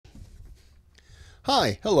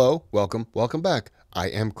Hi, hello, welcome back. I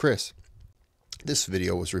am Kris. This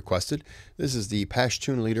video was requested. This is the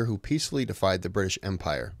Pashtun leader who peacefully defied the British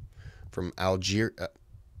Empire from Algeria.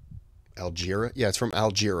 Yeah, it's from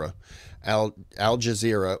Algeria. Al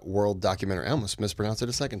Jazeera world documentary. I almost mispronounced it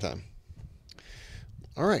a second time.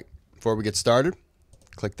 All right, before we get started,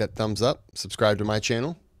 click that thumbs up, subscribe to my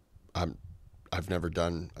channel. I've never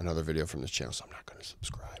done another video from this channel, so I'm not going to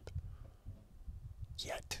subscribe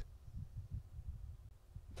yet.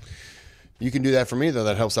 You can do that for me, though.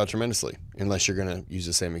 That helps out tremendously. Unless you're going to use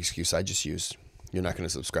the same excuse I just used. You're not going to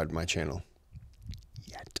subscribe to my channel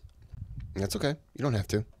yet. And that's okay. You don't have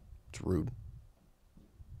to. It's rude.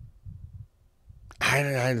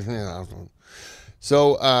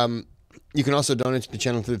 So, you can also donate to the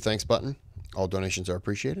channel through the thanks button. All donations are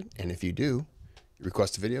appreciated. And if you do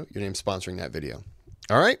request a video, your name's sponsoring that video.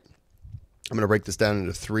 All right? I'm going to break this down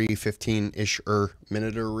into 3 15-ish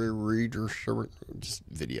minute just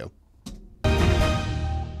video.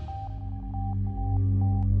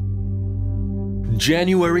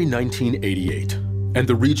 January 1988, and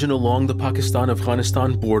the region along the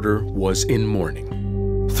Pakistan-Afghanistan border was in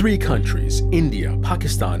mourning. 3 countries, India,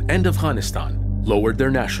 Pakistan, and Afghanistan, lowered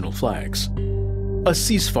their national flags. A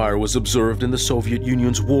ceasefire was observed in the Soviet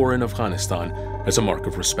Union's war in Afghanistan as a mark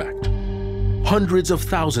of respect. Hundreds of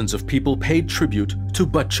thousands of people paid tribute to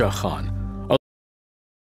Bacha Khan.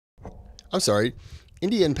 I'm sorry,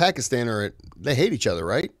 India and Pakistan they hate each other,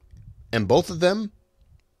 right? And both of them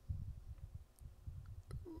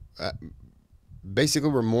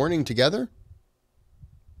basically were mourning together.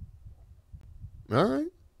 All right.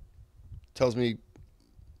 Tells me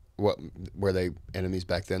were they enemies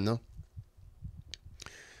back then, though?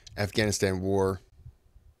 Afghanistan war.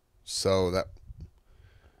 So that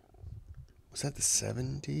was that the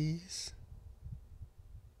 70s?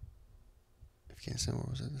 Afghanistan war,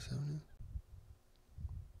 was that the 70s?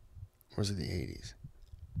 Or was it the 80s?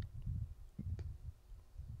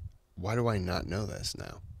 Why do I not know this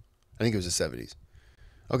now? I think it was the 70s.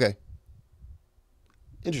 Okay.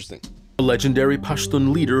 Interesting. A legendary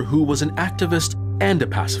Pashtun leader who was an activist and a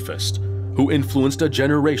pacifist, who influenced a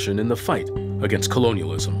generation in the fight against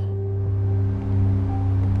colonialism.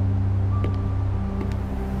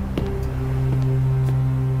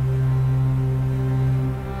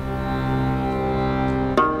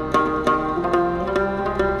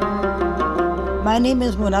 My name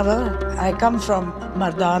is Munawar. I come from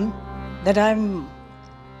Mardan. That I'm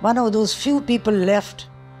one of those few people left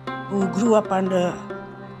who grew up under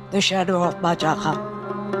the shadow of Bacha Khan.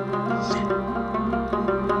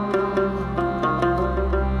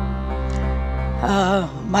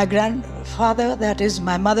 My grandfather, that is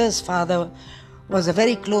my mother's father, was a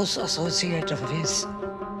very close associate of his.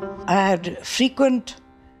 I had frequent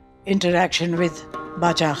interaction with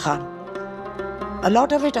Bacha Khan. A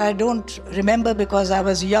lot of it I don't remember because I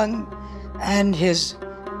was young and his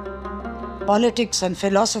politics and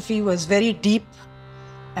philosophy was very deep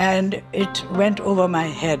and it went over my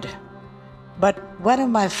head. But one of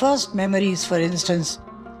my first memories, for instance,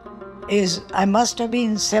 is I must have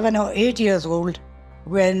been 7 or 8 years old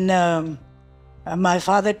when my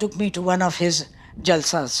father took me to one of his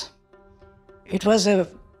jalsas. It was an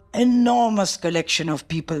enormous collection of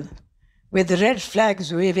people with red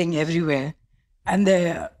flags waving everywhere. And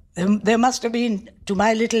there must have been, to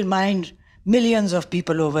my little mind, millions of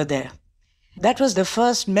people over there. That was the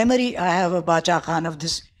first memory I have of Bacha Khan, of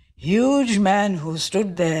this huge man who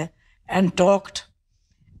stood there and talked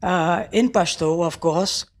in Pashto, of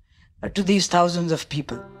course, to these thousands of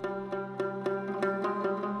people.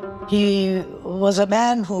 He was a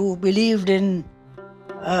man who believed in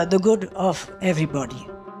the good of everybody.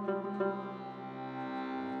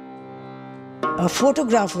 A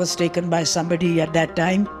photograph was taken by somebody at that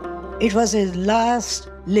time. It was his last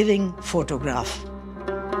living photograph.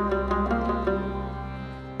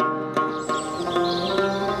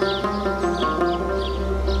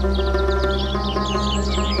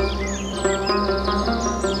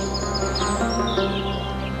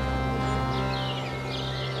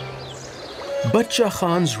 Bacha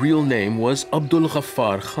Khan's real name was Abdul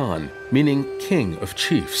Ghaffar Khan, meaning King of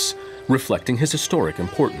Chiefs, reflecting his historic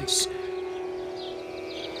importance.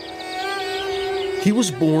 He was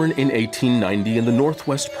born in 1890 in the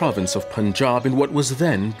northwest province of Punjab in what was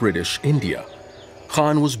then British India.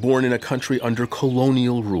 Khan was born in a country under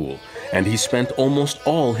colonial rule, and he spent almost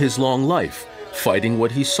all his long life fighting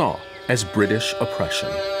what he saw as British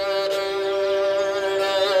oppression.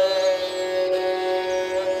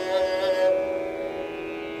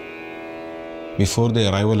 Before the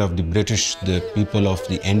arrival of the British, the people of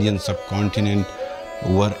the Indian subcontinent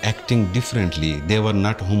were acting differently. They were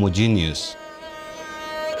not homogeneous.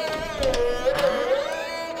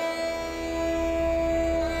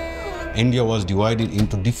 India was divided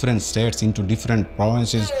into different states, into different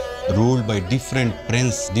provinces, ruled by different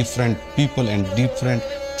princes, different people and different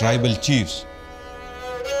tribal chiefs.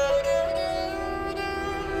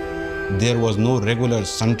 There was no regular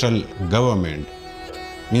central government.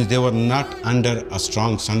 Means they were not under a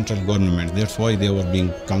strong central government. That's why they were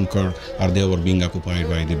being conquered or they were being occupied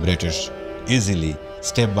by the British easily,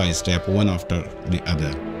 step by step, one after the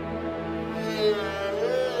other.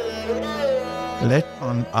 Later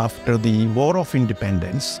on, after the War of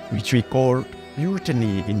Independence, which we call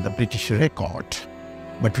mutiny in the British record,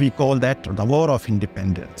 but we call that the War of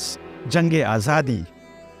Independence. Jang-e-Azadi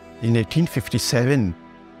in 1857,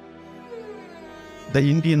 the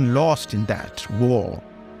Indian lost in that war.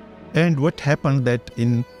 And what happened that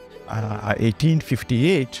in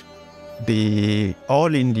 1858, the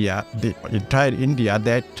entire India,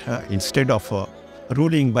 that instead of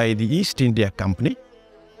ruling by the East India Company,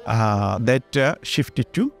 that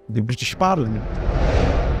shifted to the British Parliament.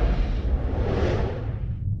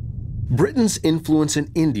 Britain's influence in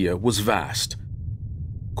India was vast.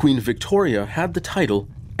 Queen Victoria had the title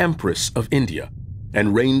Empress of India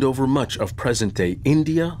and reigned over much of present-day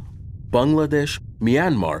India, Bangladesh,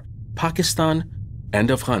 Myanmar, Pakistan, and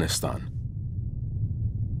Afghanistan.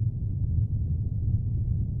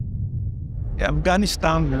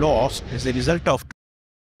 Afghanistan lost as a result of...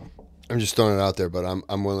 I'm just throwing it out there, but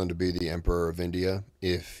I'm willing to be the Emperor of India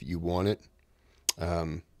if you want it.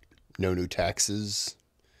 No new taxes.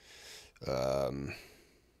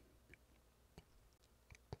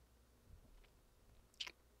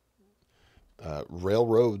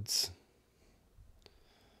 Railroads.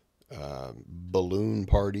 Balloon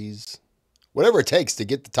parties. Whatever it takes to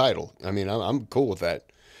get the title. I mean, I'm cool with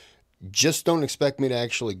that. Just don't expect me to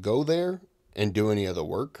actually go there and do any other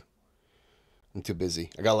work. I'm too busy.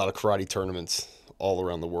 I got a lot of karate tournaments all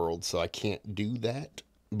around the world, so I can't do that.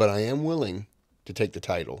 But I am willing to take the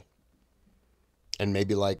title. And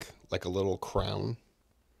maybe like a little crown.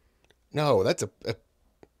 No, that's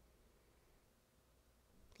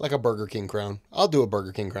like a Burger King crown. I'll do a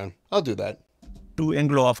Burger King crown. I'll do that. Two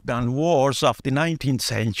Anglo-Afghan wars of the 19th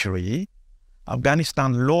century,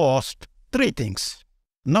 Afghanistan lost three things.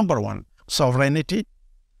 Number one, sovereignty.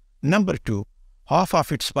 Number two, half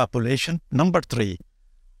of its population. Number three,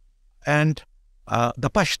 and the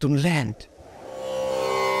Pashtun land.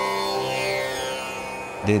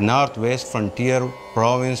 The northwest frontier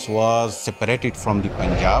province was separated from the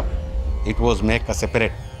Punjab. It was made a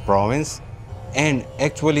separate province, and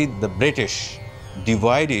actually the British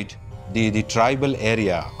divided the tribal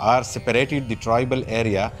area or separated the tribal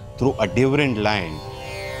area through a different line.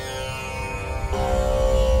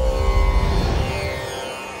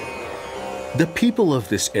 The people of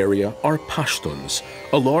this area are Pashtuns,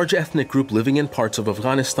 a large ethnic group living in parts of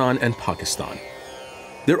Afghanistan and Pakistan.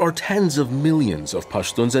 There are tens of millions of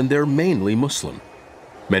Pashtuns and they're mainly Muslim.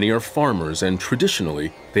 Many are farmers and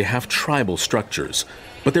traditionally they have tribal structures,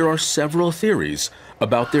 but there are several theories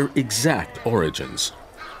about their exact origins.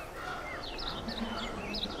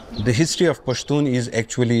 The history of Pashtun is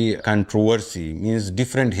actually controversy, means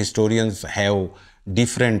different historians have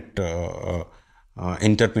different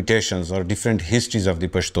interpretations or different histories of the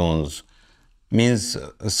Pashtuns. Means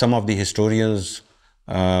some of the historians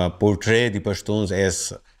portray the Pashtuns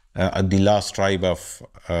as the last tribe of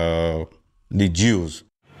the Jews.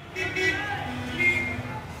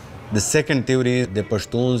 The second theory is the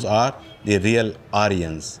Pashtuns are the real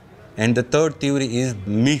Aryans. And the third theory is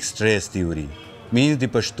mixed race theory. Means the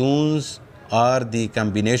Pashtuns are the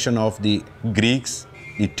combination of the Greeks,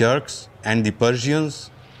 the Turks, and the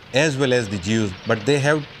Persians, as well as the Jews, but they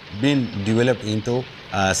have been developed into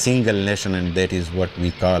a single nation, and that is what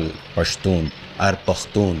we call Pashtun or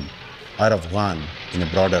Pashtun or Afghan in a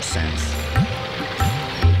broader sense.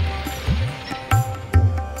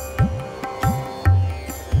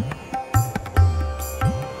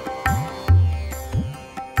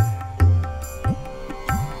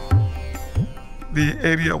 The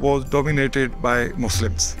area was dominated by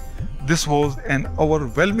Muslims. This was an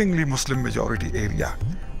overwhelmingly Muslim majority area.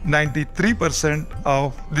 93%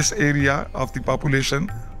 of this area of the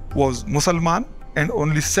population was Muslim and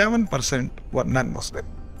only 7% were non-Muslim.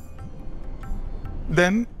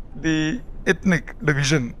 Then the ethnic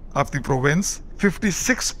division of the province,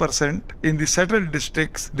 56% in the settled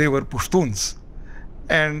districts, they were Pashtuns.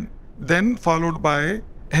 And then followed by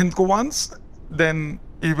Hindkowans, then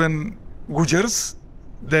even Gujars,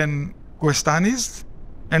 then Kohistanis,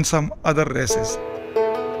 and some other races.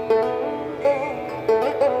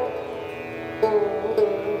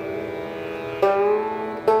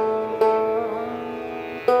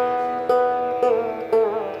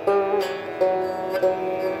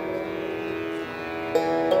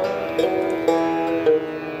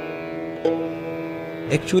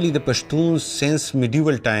 Actually, the Pashtuns since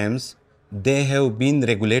medieval times, they have been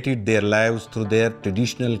regulated their lives through their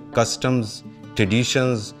traditional customs,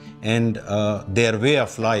 traditions, and their way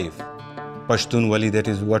of life. Pashtun Wali, that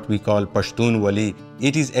is what we call Pashtun Wali.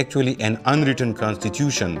 It is actually an unwritten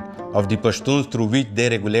constitution of the Pashtuns through which they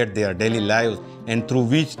regulate their daily lives and through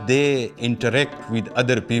which they interact with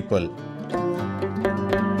other people.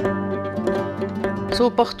 So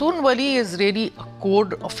Pashtun Wali is really a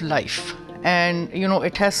code of life, and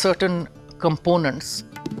it has certain components.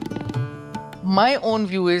 My own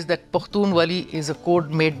view is that Pashtun Wali is a code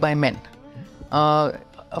made by men.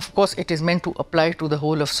 Of course, it is meant to apply to the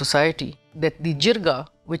whole of society. That the jirga,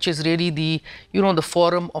 which is really the the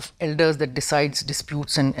forum of elders that decides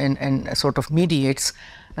disputes and sort of mediates,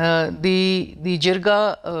 the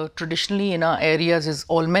jirga traditionally in our areas is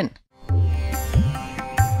all men.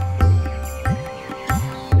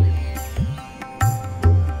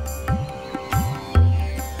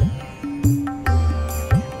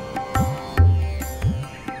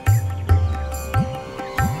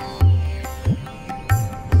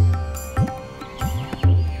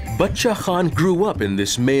 Bacha Khan grew up in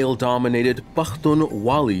this male-dominated Pashtun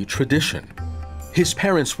Wali tradition. His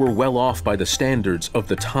parents were well off by the standards of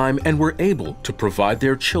the time and were able to provide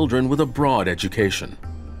their children with a broad education.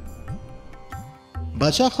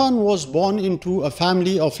 Bacha Khan was born into a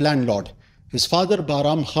family of landlord. His father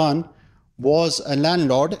Bahram Khan was a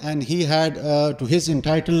landlord, and he had to his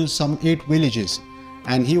entitle some 8 villages,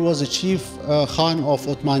 and he was a chief Khan of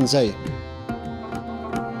Uthmanzai.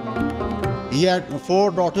 He had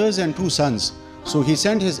 4 daughters and 2 sons. So he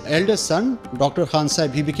sent his eldest son, Dr. Khan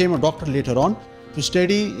Sahib, he became a doctor later on, to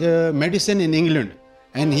study medicine in England.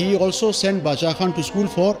 And he also sent Bacha Khan to school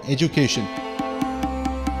for education.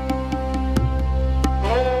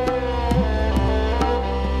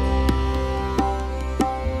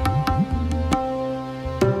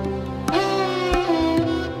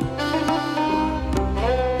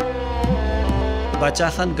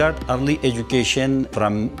 Bacha Khan got early education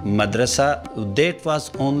from madrasa. That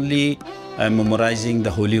was only memorizing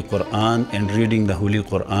the Holy Quran and reading the Holy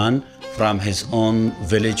Quran from his own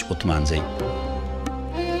village Uthmanzai.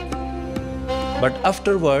 But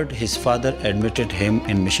afterward, his father admitted him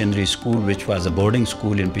in missionary school, which was a boarding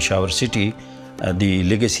school in Peshawar city, the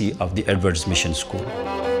legacy of the Edwards Mission School.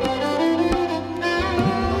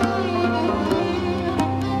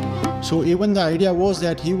 So even the idea was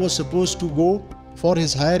that he was supposed to go for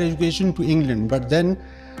his higher education to England, but then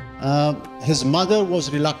his mother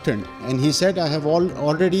was reluctant, and he said, I have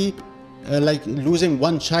already like losing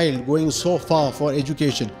one child going so far for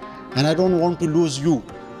education, and I don't want to lose you.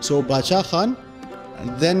 So Bacha Khan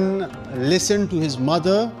then listened to his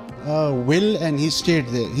mother will, and he stayed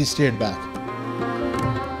there, he stayed back.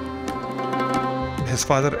 His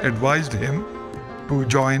father advised him to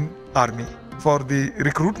join army. For the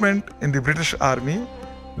recruitment in the British Army,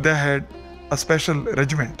 they had a special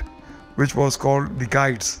regiment which was called the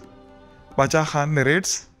Guides. Bacha Khan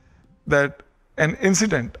narrates that an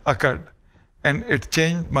incident occurred and it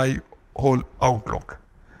changed my whole outlook.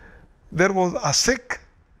 There was a Sikh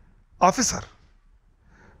officer,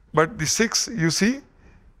 but the Sikhs, you see,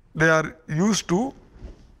 they are used to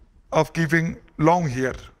of keeping long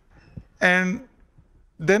hair. And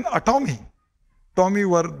then a Tommy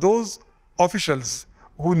were those officials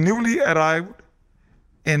who newly arrived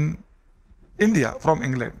in India from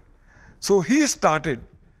England. So he started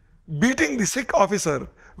beating the Sikh officer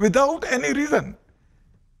without any reason.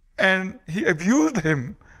 And he abused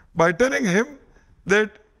him by telling him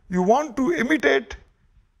that you want to imitate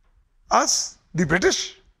us, the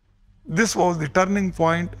British. This was the turning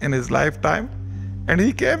point in his lifetime, and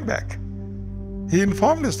he came back. He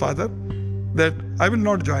informed his father that I will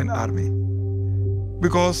not join army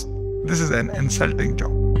because this is an insulting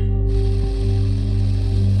job.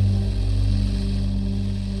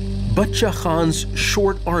 Bacha Khan's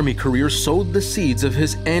short army career sowed the seeds of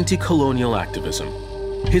his anti-colonial activism.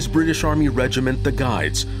 His British Army regiment, the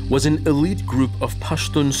Guides, was an elite group of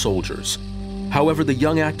Pashtun soldiers. However, the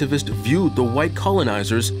young activist viewed the white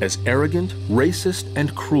colonizers as arrogant, racist,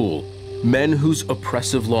 and cruel, men whose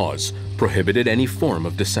oppressive laws prohibited any form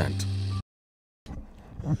of dissent.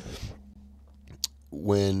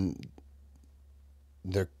 When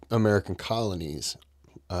the American colonies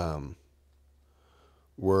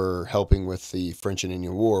were helping with the French and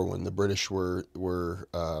Indian War, when the British were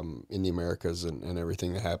in the Americas and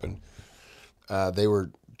everything that happened, they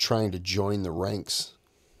were trying to join the ranks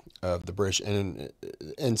of the British,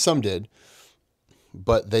 and some did,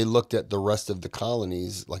 but they looked at the rest of the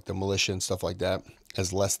colonies, like the militia and stuff like that,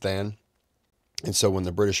 as less than. And so when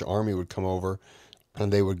the British Army would come over,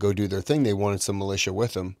 and they would go do their thing. They wanted some militia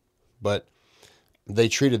with them, but they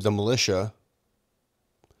treated the militia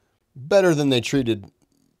better than they treated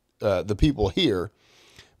the people here.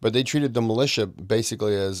 But they treated the militia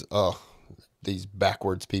basically as, oh, these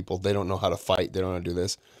backwards people. They don't know how to fight. They don't know how to do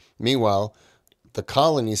this. Meanwhile, the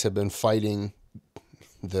colonies have been fighting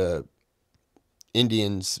the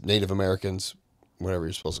Indians, Native Americans, whatever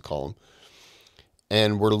you're supposed to call them.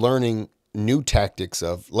 And we're learning new tactics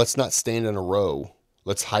of, let's not stand in a row.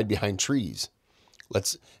 Let's hide behind trees.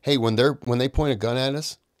 Hey, when they point a gun at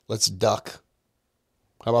us, let's duck.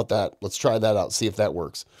 How about that? Let's try that out. See if that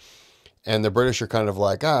works. And the British are kind of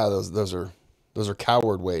like, those are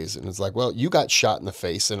coward ways. And it's like, well, you got shot in the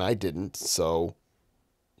face and I didn't. So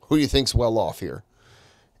who do you think's well off here?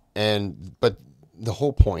 But the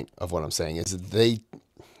whole point of what I'm saying is that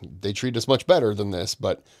they treat us much better than this,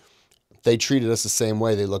 but they treated us the same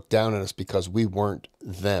way. They looked down at us because we weren't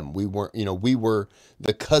them. We weren't, we were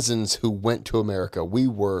the cousins who went to America. We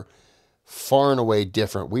were far and away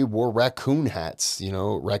different. We wore raccoon hats,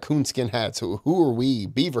 raccoon skin hats. Who are we?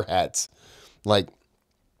 Beaver hats. Like,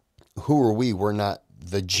 who are we? We're not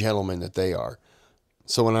the gentlemen that they are.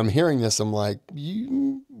 So when I'm hearing this, I'm like,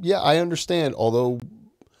 yeah, I understand. Although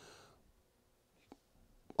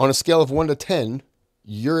on a scale of 1 to 10,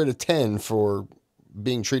 you're at a 10 for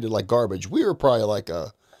being treated like garbage. We were probably like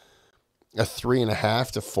a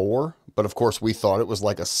 3.5 to 4. But of course we thought it was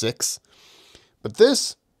like a 6. But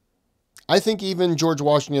this, I think even George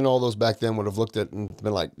Washington and all those back then would have looked at it and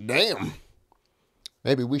been like, damn,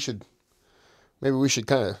 maybe we should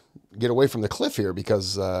kind of get away from the cliff here,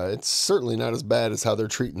 because it's certainly not as bad as how they're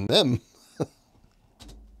treating them.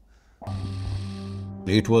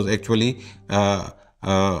 It was actually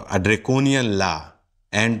a draconian law,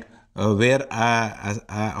 and where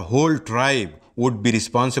a whole tribe would be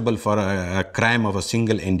responsible for a crime of a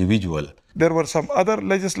single individual. There were some other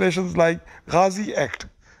legislations like Ghazi Act,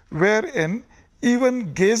 wherein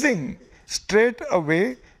even gazing straight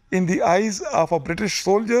away in the eyes of a British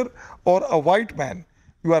soldier or a white man,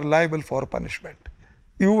 you are liable for punishment.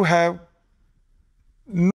 You have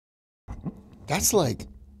no... That's like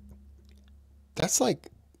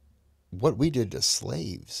what we did to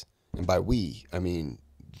slaves. And by we, I mean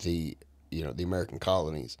the American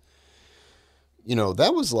colonies.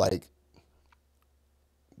 That was like,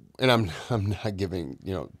 and I'm not giving,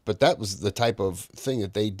 but that was the type of thing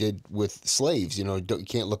that they did with slaves. You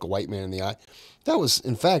can't look a white man in the eye. That was,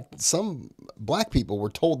 in fact, some black people were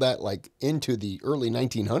told that like into the early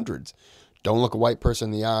 1900s. Don't look a white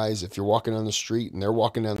person in the eyes. If you're walking down the street and they're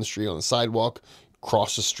walking down the street on the sidewalk,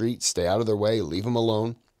 cross the street, stay out of their way, leave them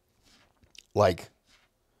alone. Like,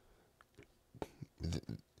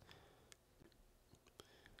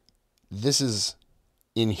 this is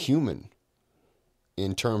inhuman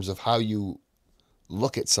in terms of how you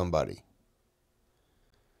look at somebody.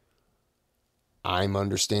 I'm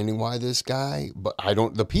understanding why this guy, but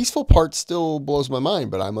the peaceful part still blows my mind,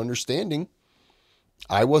 but I'm understanding.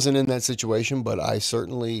 I wasn't in that situation, but I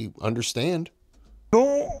certainly understand.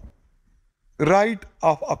 No right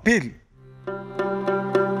of appeal.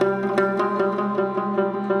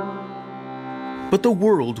 But the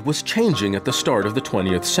world was changing at the start of the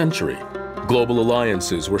 20th century. Global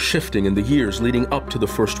alliances were shifting in the years leading up to the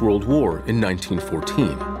First World War in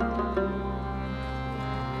 1914.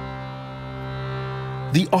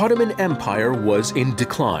 The Ottoman Empire was in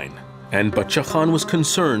decline, and Bacha Khan was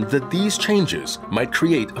concerned that these changes might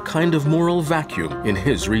create a kind of moral vacuum in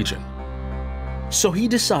his region. So he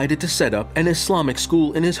decided to set up an Islamic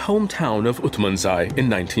school in his hometown of Utmanzai in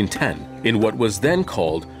 1910, in what was then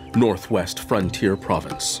called Northwest Frontier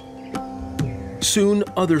Province. Soon,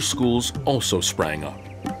 other schools also sprang up.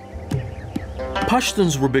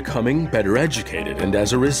 Pashtuns were becoming better educated and,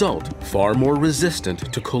 as a result, far more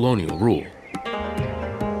resistant to colonial rule.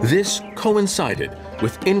 This coincided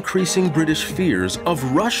with increasing British fears of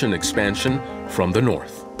Russian expansion from the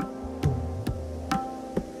north.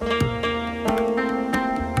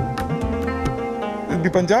 The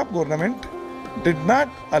Punjab government did not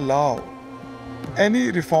allow any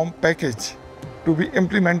reform package to be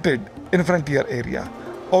implemented in frontier area.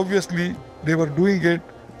 Obviously, they were doing it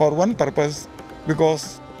for one purpose,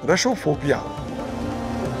 because Russophobia.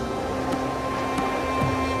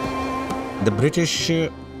 The British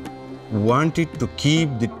wanted to keep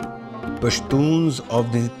the Pashtuns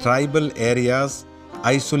of the tribal areas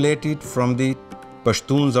isolated from the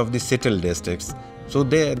Pashtuns of the settled districts. So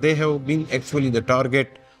they have been actually the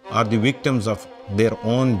target or the victims of their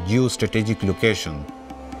own geostrategic location.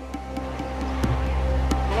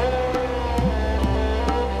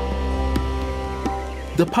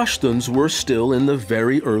 the Pashtuns were still in the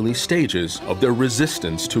very early stages of their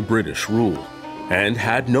resistance to British rule and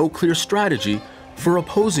had no clear strategy for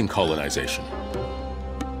opposing colonization.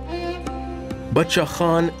 Bacha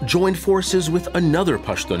Khan joined forces with another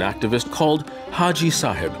Pashtun activist called Haji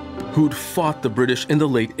Sahib, who'd fought the British in the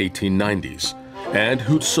late 1890s and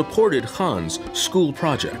who'd supported Khan's school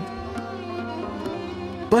project.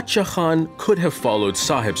 Bacha Khan could have followed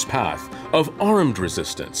Sahib's path of armed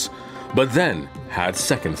resistance, but then had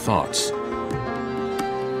second thoughts.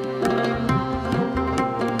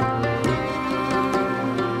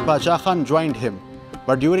 Bacha Khan joined him,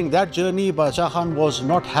 but during that journey, Bacha Khan was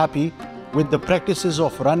not happy with the practices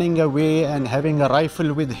of running away and having a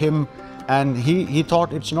rifle with him, and he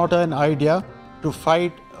thought it's not an idea to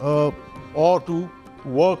fight or to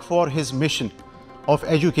work for his mission of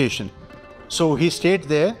education. So he stayed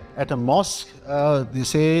there at a mosque.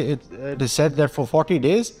 It is said that for 40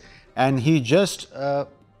 days, and he just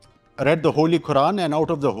read the Holy Quran, and out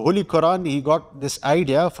of the Holy Quran he got this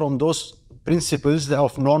idea from those principles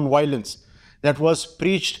of non-violence that was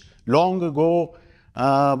preached long ago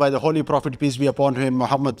by the Holy Prophet, peace be upon him,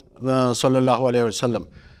 Muhammad sallallahu alaihi wasallam.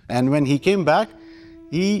 And when he came back,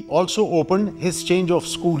 he also opened his change of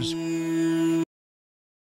schools.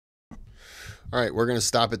 All right, we're going to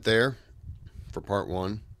stop it there for part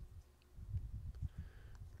one.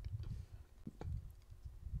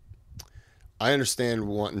 I understand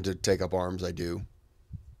wanting to take up arms. I do,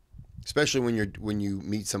 especially when you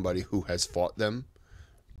meet somebody who has fought them.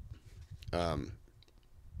 The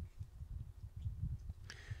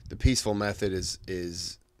peaceful method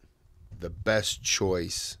is the best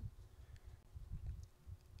choice,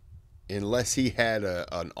 unless he had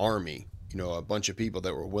an army, a bunch of people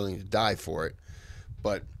that were willing to die for it.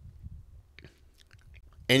 But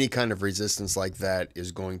any kind of resistance like that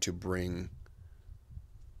is going to bring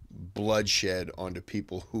bloodshed onto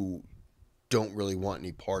people who don't really want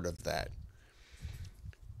any part of that.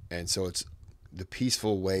 And so it's the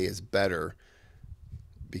peaceful way is better,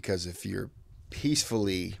 because if you're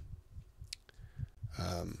peacefully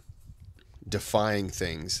defying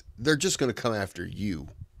things, they're just going to come after you.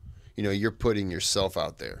 You're putting yourself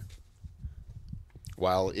out there.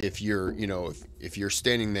 While if you're, if you're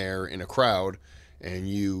standing there in a crowd and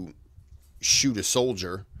you shoot a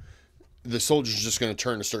soldier, the soldier's just going to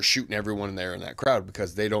turn and start shooting everyone there in that crowd,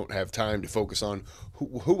 because they don't have time to focus on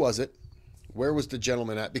who was it, where was the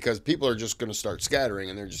gentleman at, because people are just going to start scattering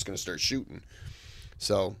and they're just going to start shooting.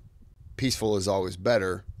 So peaceful is always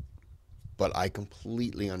better, but I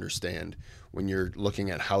completely understand when you're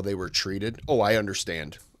looking at how they were treated. Oh, I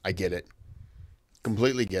understand. I get it.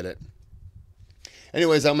 Completely get it.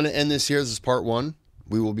 Anyways, I'm going to end this here. This is part one.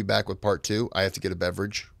 We will be back with part two. I have to get a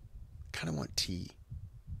beverage. Kind of want tea.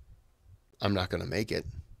 I'm not going to make it.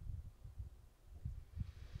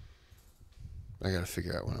 I got to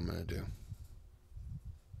figure out what I'm going to do.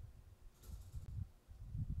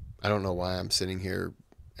 I don't know why I'm sitting here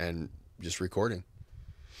and just recording.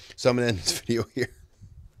 So I'm going to end this video here.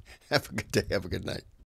 Have a good day. Have a good night.